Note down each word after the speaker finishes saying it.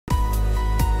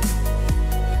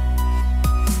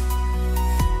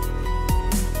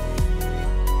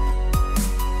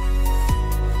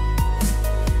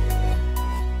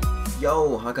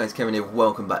Yo, hi guys, Kevin here,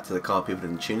 welcome back to the Car People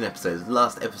and Tuning episodes.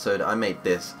 Last episode I made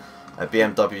this, a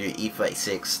BMW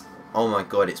E36. Oh my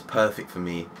god, it's perfect for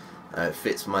me. It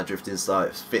fits my drifting style,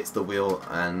 it fits the wheel,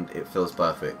 and it feels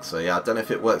perfect. So yeah, I don't know if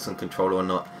it works on controller or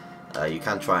not. You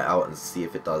can try it out and see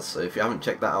if it does. So if you haven't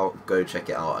checked that out, go check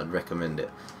it out, I'd recommend it.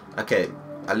 Okay,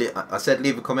 I said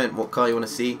leave a comment what car you want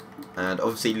to see, and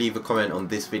obviously leave a comment on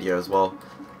this video as well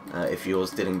if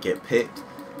yours didn't get picked.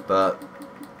 But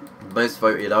most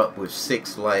voted up with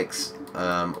 6 likes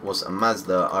was a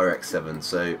Mazda Rx7,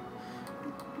 so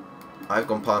I've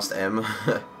gone past M.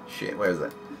 Shit, where is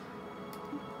that?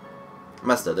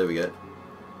 Mazda, there we go.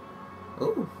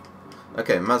 Ooh.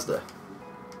 Okay, Mazda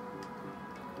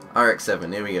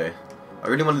Rx7, here we go. I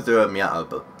really want to do a Miata,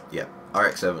 but yeah,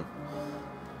 Rx7.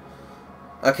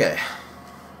 Okay,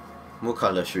 what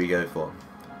colour should we go for?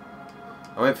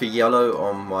 I went for yellow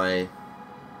on my...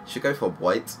 should go for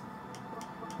white.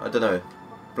 I don't know.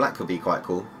 Black could be quite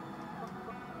cool.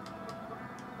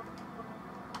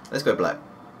 Let's go black.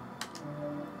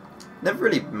 Never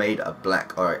really made a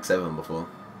black RX-7 before.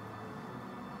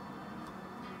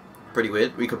 Pretty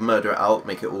weird. We could murder it out,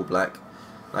 make it all black.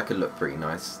 That could look pretty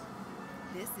nice.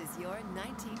 This is your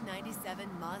 1997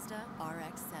 Mazda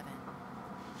RX-7.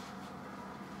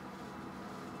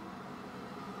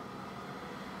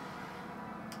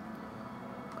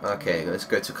 Okay, let's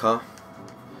go to car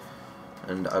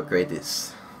and upgrade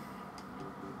this.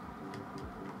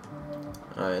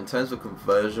 In terms of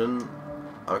conversion,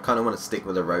 I kind of want to stick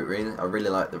with the rotary. I really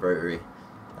like the rotary.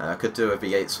 I could do a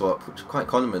V8 swap, which is quite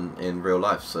common in real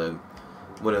life, so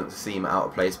wouldn't seem out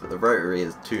of place, but the rotary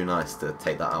is too nice to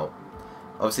take that out.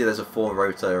 Obviously there's a 4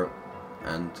 rotor,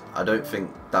 and I don't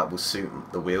think that will suit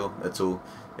the wheel at all.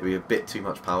 It'd be a bit too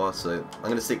much power, so I'm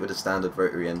going to stick with the standard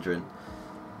rotary engine.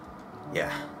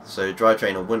 Yeah, so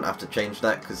drivetrain, I wouldn't have to change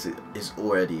that because it is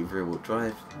already rear-wheel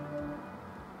drive.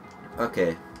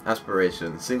 Okay,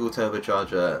 aspiration, single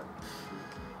turbocharger.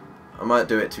 I might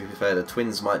do it, to be fair, the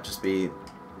twins might just be a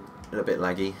little bit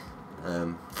laggy.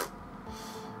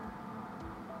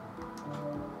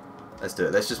 Let's do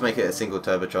it, let's just make it a single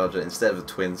turbocharger instead of the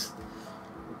twins.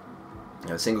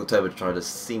 You know, single turbocharger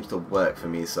seems to work for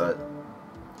me, so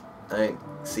I don't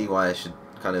see why I should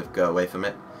kind of go away from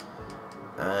it.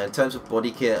 In terms of body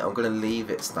kit, I'm going to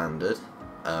leave it standard.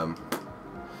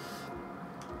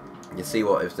 You see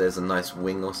what, if there's a nice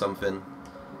wing or something.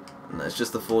 No, it's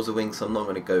just the Forza wing, so I'm not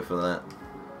going to go for that.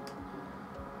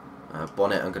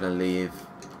 Bonnet I'm going to leave.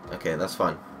 Okay, that's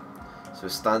fine. So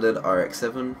standard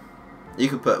RX-7. You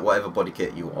can put whatever body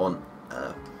kit you want.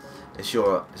 It's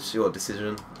your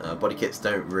decision. Body kits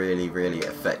don't really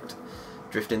affect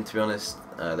drifting, to be honest.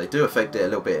 They do affect it a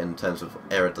little bit in terms of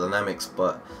aerodynamics,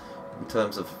 but in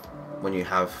terms of when you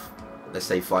have, let's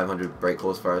say, 500 brake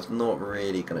horsepower, it's not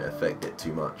really going to affect it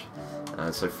too much.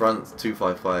 So front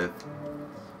 255,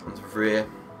 on the rear,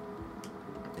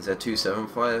 is there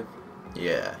 275?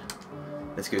 Yeah,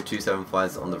 let's go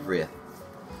 275s on the rear.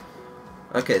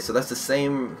 Okay, so that's the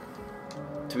same.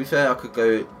 To be fair, I could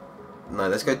go, no,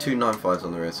 let's go 295s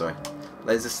on the rear. Sorry,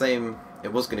 there's the same.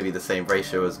 It was going to be the same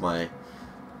ratio as my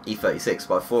E36,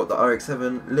 but I thought the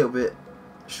RX-7 a little bit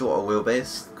shorter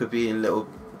wheelbase could be a little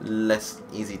less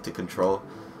easy to control,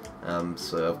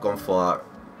 so I've gone for a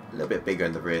little bit bigger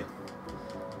in the rear.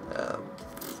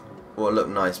 Will look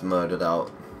nice murdered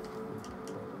out.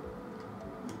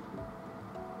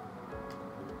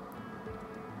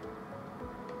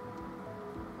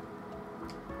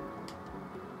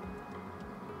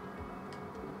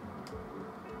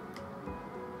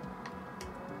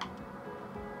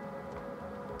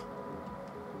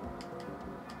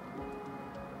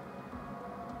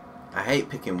 I hate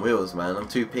picking wheels, man. I'm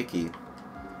too picky.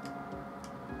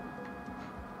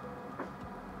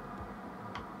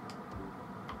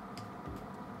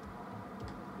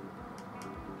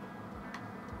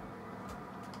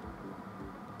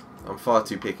 I'm far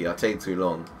too picky. I take too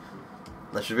long.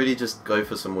 I should really just go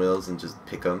for some wheels and just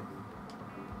pick them.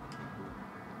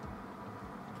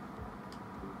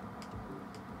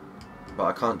 But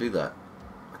I can't do that.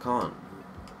 I can't.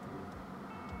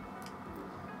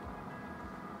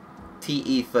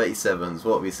 TE37s,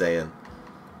 what are we saying?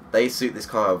 They suit this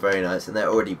car out very nice, and they're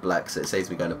already black, so it saves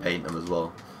me going to paint them as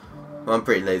well. I'm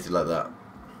pretty lazy like that.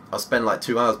 I'll spend like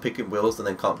 2 hours picking wheels and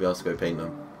then can't be asked to go paint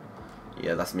them.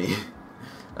 Yeah, that's me.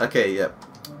 Okay, yep.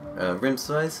 Rim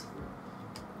size.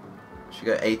 Should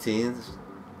we go 18s?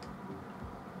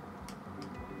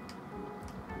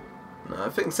 No, I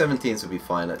think 17s would be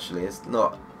fine actually. It's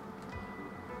not.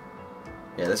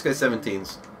 Yeah, let's go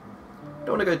 17s. Don't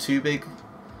want to go too big.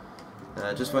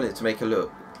 Just want it to make it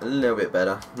look a little bit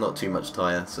better, not too much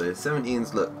tyre. So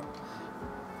 17s look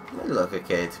They look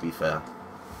okay, to be fair.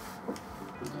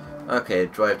 Okay,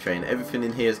 drivetrain. Everything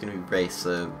in here is going to be race,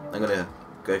 so I'm going to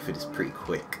go through this pretty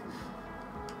quick.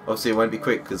 Obviously it won't be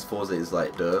quick because Forza is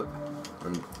like dirt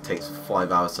and it takes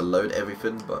 5 hours to load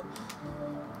everything, but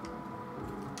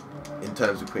in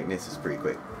terms of quickness it's pretty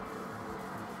quick.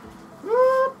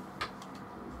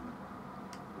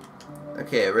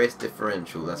 Okay, race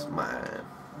differential, that's mine.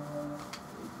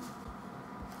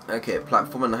 Okay,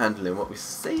 platform and handling, what we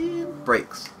see?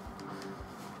 Brakes.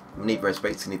 We need race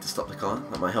brakes, we need to stop the car,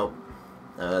 that might help.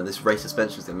 This race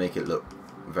suspension is going to make it look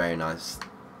very nice.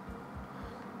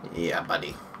 Yeah,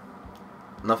 buddy.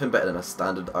 Nothing better than a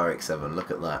standard Rx7,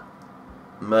 look at that.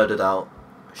 Murdered out.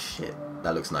 Shit,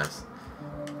 that looks nice.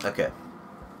 Okay.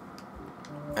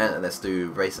 And let's do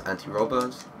race anti-roll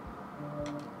bars.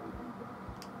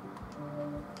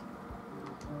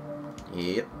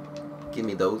 Yep, give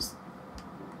me those.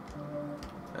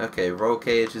 Okay, roll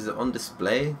cage, is it on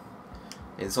display?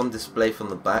 It's on display from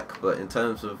the back, but in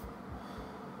terms of...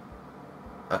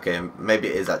 Okay, maybe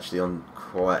it is actually on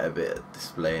quite a bit of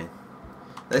display.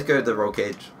 Let's go with the roll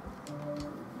cage.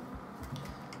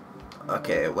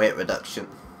 Okay, weight reduction.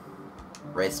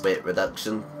 Race weight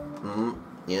reduction.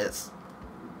 Yes.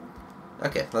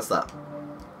 Okay, that's that.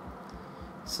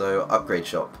 So, upgrade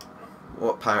shop.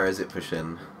 What power is it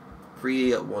pushing?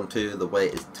 312, the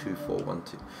weight is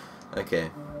 2412.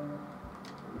 Okay.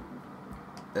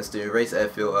 Let's do race air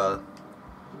filter,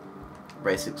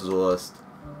 race exhaust,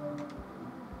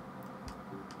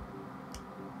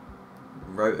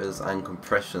 rotors and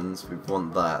compressions, we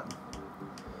want that.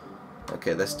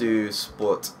 Okay, let's do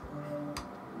sport,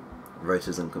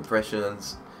 rotors and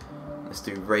compressions, let's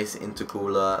do race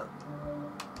intercooler,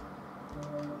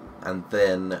 and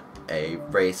then a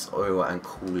race oil and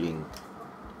cooling.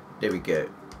 There we go.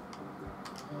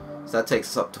 So that takes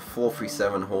us up to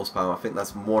 437 horsepower. I think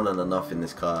that's more than enough in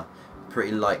this car.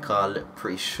 Pretty light car,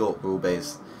 pretty short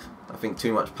wheelbase. I think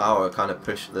too much power kind of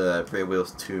pushed the rear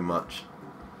wheels too much.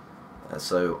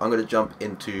 So I'm going to jump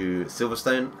into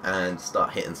Silverstone and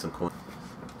start hitting some corners.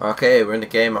 Okay, we're in the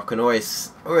game. I can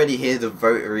already hear the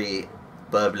rotary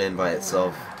burbling by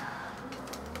itself.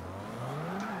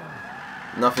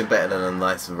 Nothing better than a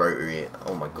nice rotary.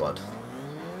 Oh my god.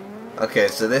 Okay,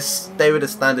 so let's stay with the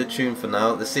standard tune for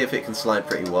now. Let's see if it can slide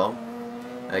pretty well.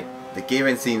 The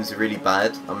gearing seems really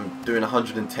bad. I'm doing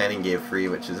 110 in gear 3,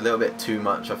 which is a little bit too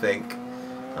much, I think.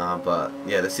 But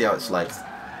yeah, let's see how it slides.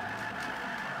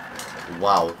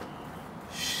 Wow.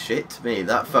 Shit me,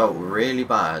 that felt really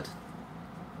bad.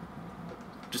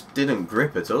 Just didn't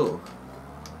grip at all.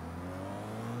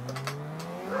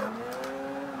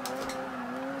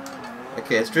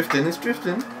 Okay, it's drifting, it's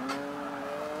drifting.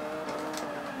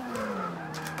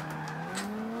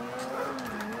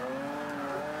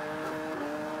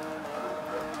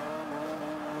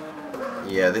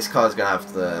 Yeah, this car's gonna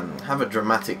have to have a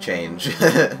dramatic change.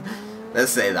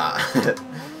 Let's say that.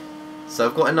 So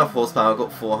I've got enough horsepower. I've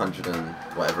got 400 and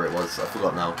whatever it was. I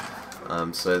forgot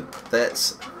now. So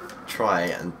let's try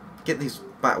and get these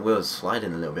back wheels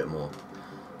sliding a little bit more.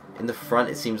 In the front,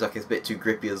 it seems like it's a bit too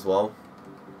grippy as well.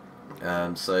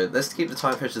 So let's keep the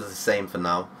tire pressures the same for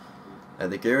now.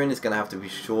 The gearing is gonna have to be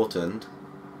shortened.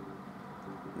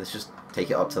 Let's just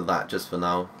take it up to that just for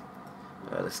now.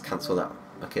 Let's cancel that.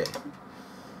 Okay.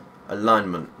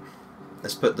 Alignment.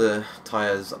 Let's put the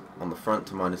tyres on the front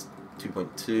to minus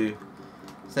 2.2.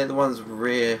 Say the ones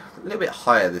rear a little bit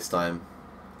higher this time.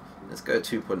 Let's go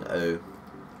 2.0.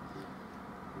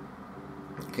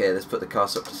 Okay, let's put the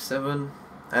cast up to 7.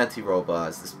 Anti-roll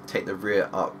bars. Let's take the rear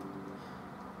up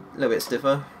a little bit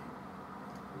stiffer.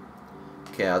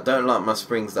 Okay, I don't like my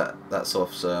springs that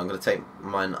soft, so I'm going to take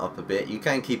mine up a bit. You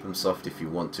can keep them soft if you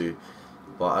want to,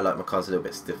 but I like my cars a little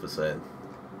bit stiffer, so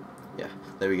yeah,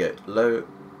 there we go. Low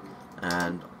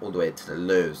and all the way to the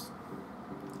lows.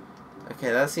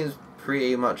 Okay, that seems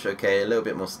pretty much okay. A little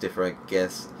bit more stiffer, I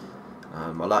guess. I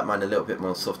like mine a little bit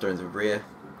more softer in the rear.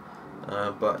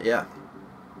 But yeah,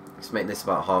 let's make this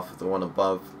about half of the one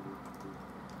above.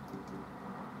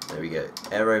 There we go.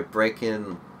 Aero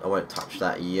braking, I won't touch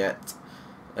that yet.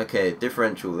 Okay,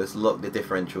 differential. Let's lock the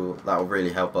differential. That will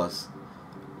really help us.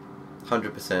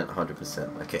 100%,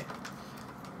 100%. Okay.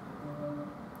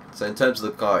 So in terms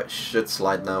of the car, it should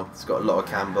slide now. It's got a lot of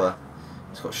camber.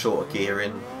 It's got shorter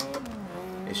gearing.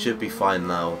 It should be fine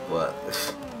now, but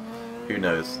who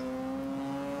knows.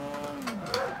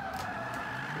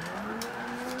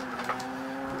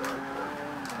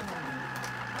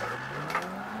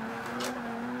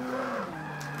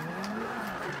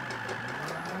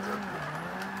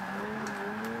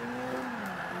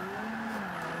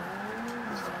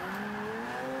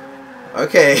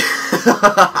 Okay.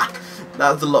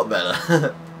 That was a lot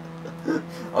better. I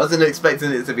wasn't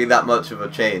expecting it to be that much of a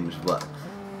change, but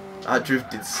I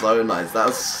drifted so nice. That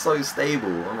was so stable.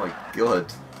 Oh my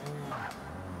god.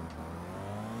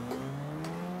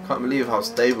 Can't believe how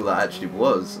stable that actually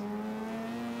was.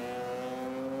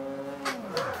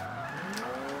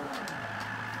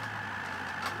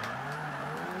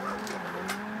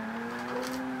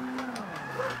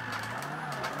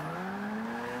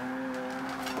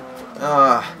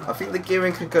 I think the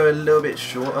gearing could go a little bit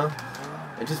shorter.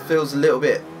 It just feels a little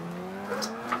bit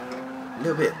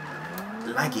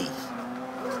laggy.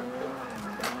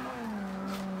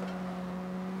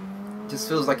 It just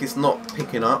feels like it's not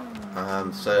picking up.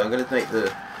 So I'm going to make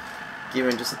the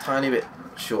gearing just a tiny bit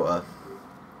shorter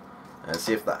and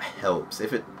see if that helps.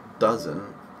 If it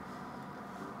doesn't,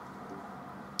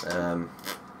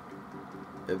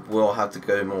 it will have to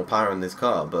go more power in this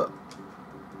car, but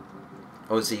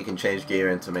obviously you can change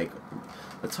gearing to make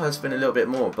the tyre spin a little bit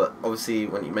more, but obviously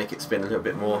when you make it spin a little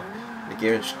bit more, the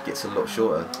gearing gets a lot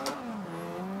shorter.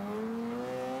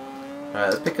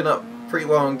 Alright, it's picking up pretty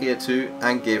well on gear 2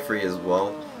 and gear 3 as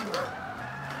well.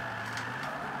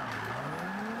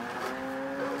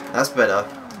 That's better.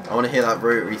 I want to hear that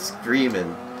rotary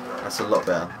screaming. That's a lot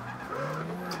better.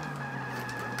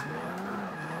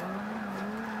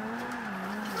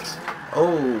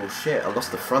 Oh shit, I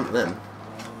lost the front then.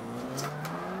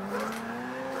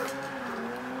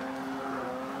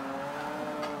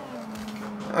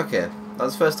 Okay, that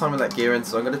was the first time with that gearing,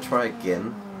 so I'm going to try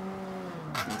again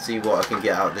and see what I can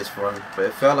get out of this run. But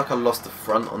it felt like I lost the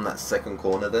front on that second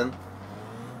corner then.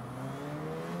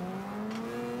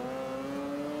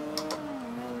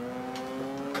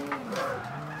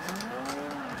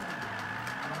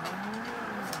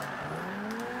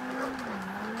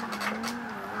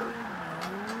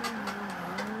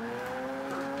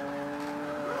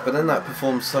 But then that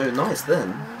performed so nice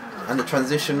then, and the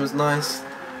transition was nice.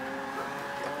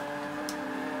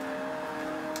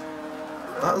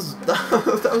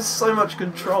 That was so much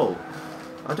control.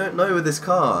 I don't know with this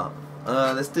car.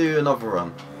 Let's do another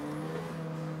run.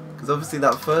 Because obviously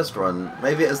that first run,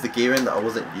 maybe it was the gearing that I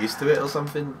wasn't used to it or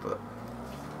something, but...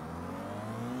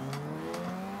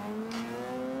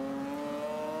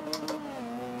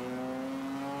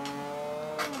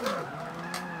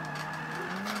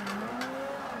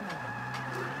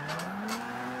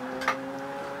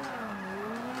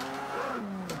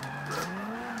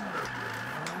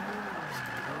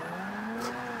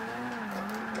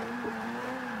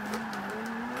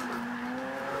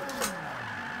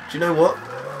 Do you know what?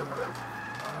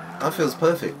 That feels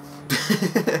perfect.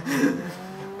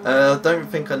 I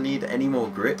don't think I need any more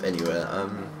grip anywhere.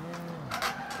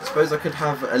 I suppose I could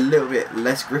have a little bit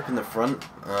less grip in the front.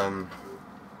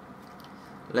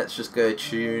 Let's just go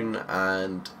tune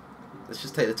and let's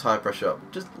just take the tyre pressure up.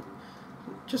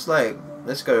 Just like,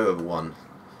 let's go over 1.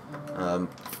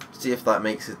 See if that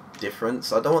makes a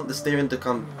difference. I don't want the steering to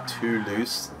come too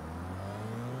loose,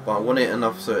 but I want it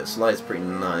enough so it slides pretty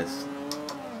nice.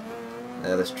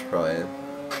 Yeah, let's try it.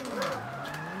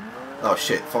 Oh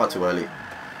shit, far too early.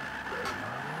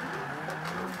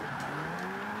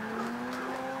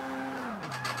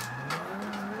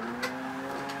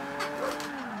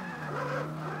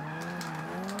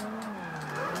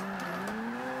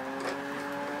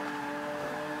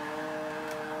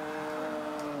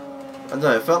 I don't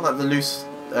know, it felt like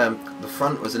the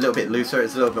front was a little bit looser,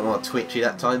 it's a little bit more twitchy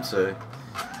that time, so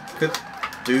could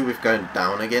do with going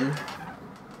down again.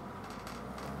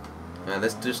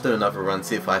 Let's just do another run,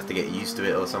 see if I have to get used to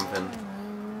it or something.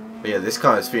 But yeah, this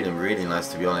car is feeling really nice,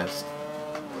 to be honest.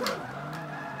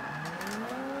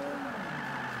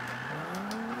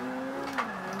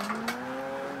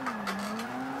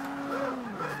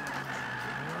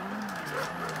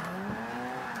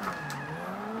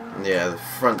 Yeah, the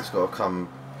front's got to come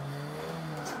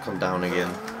down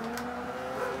again.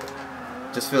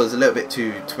 Just feels a little bit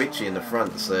too twitchy in the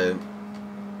front, so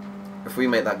if we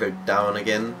make that go down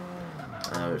again,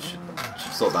 should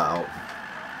sort that out.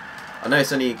 I know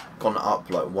it's only gone up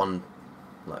like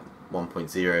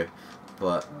 1.0,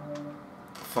 but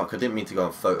fuck, I didn't mean to go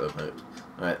on photo mode.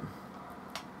 Alright.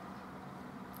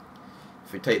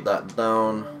 If we take that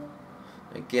down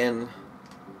again.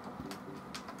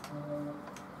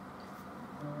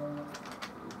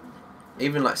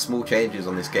 Even like small changes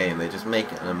on this game, they just make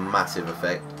a massive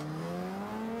effect.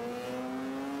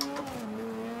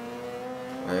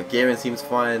 Gearing seems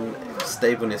fine,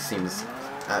 stableness seems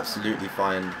absolutely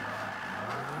fine.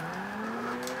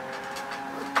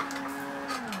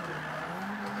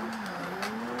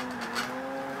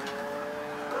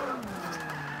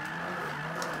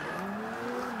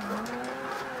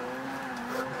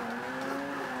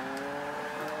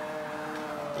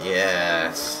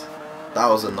 Yes, that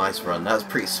was a nice run. That was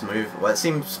pretty smooth. Well, it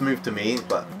seemed smooth to me,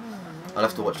 but I'll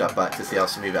have to watch that back to see how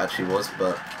smooth it actually was.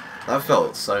 But that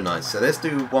felt so nice. So let's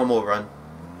do one more run.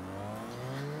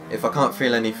 If I can't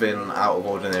feel anything out of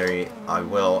ordinary, I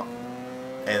will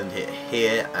end it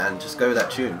here and just go with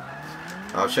that tune.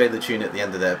 I'll show you the tune at the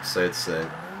end of the episode, so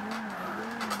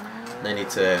no need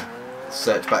to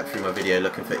search back through my video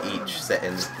looking for each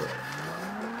setting.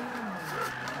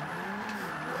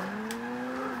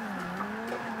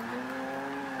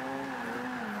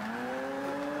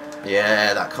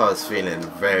 Yeah, that car is feeling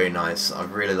very nice. I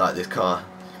really like this car.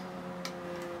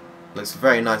 Looks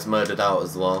very nice murdered out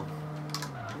as well.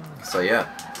 So yeah,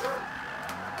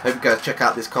 hope you guys check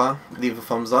out this car. Leave a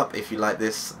thumbs up if you like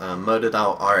this murdered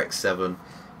out Rx7.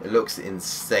 It looks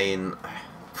insane.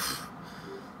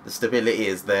 The stability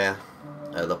is there.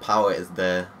 The power is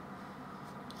there.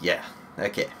 Yeah,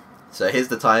 okay. So here's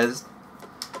the tyres.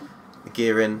 The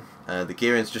gearing. The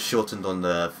gearing's just shortened on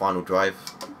the final drive.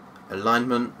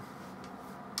 Alignment.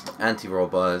 Anti-roll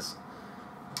bars.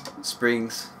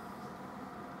 Springs.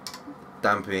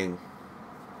 Damping.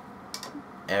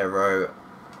 Aero.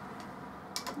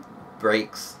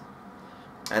 Brakes.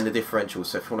 And the differential.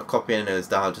 So if you want to copy any of those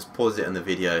down, just pause it in the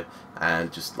video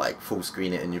and just like full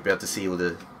screen it, and you'll be able to see all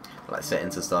the like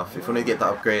settings and stuff. If you want to get the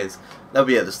upgrades, they'll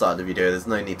be at the start of the video. There's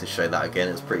no need to show that again.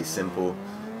 It's pretty simple.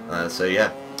 So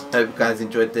yeah, hope you guys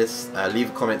enjoyed this. Leave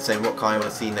a comment saying what car you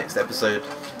want to see next episode.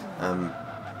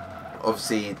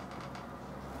 Obviously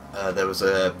there was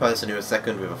a person who was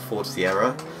second with a Ford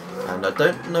Sierra, and I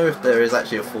don't know if there is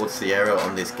actually a Ford Sierra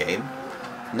on this game.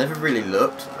 Never really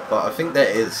looked, but I think there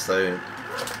is. So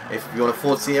if you want a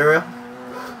Ford Sierra,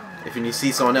 if you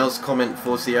see someone else comment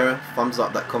Ford Sierra, thumbs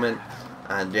up that comment,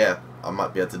 and yeah, I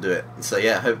might be able to do it. So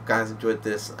yeah, hope you guys enjoyed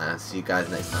this, and see you guys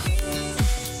next time.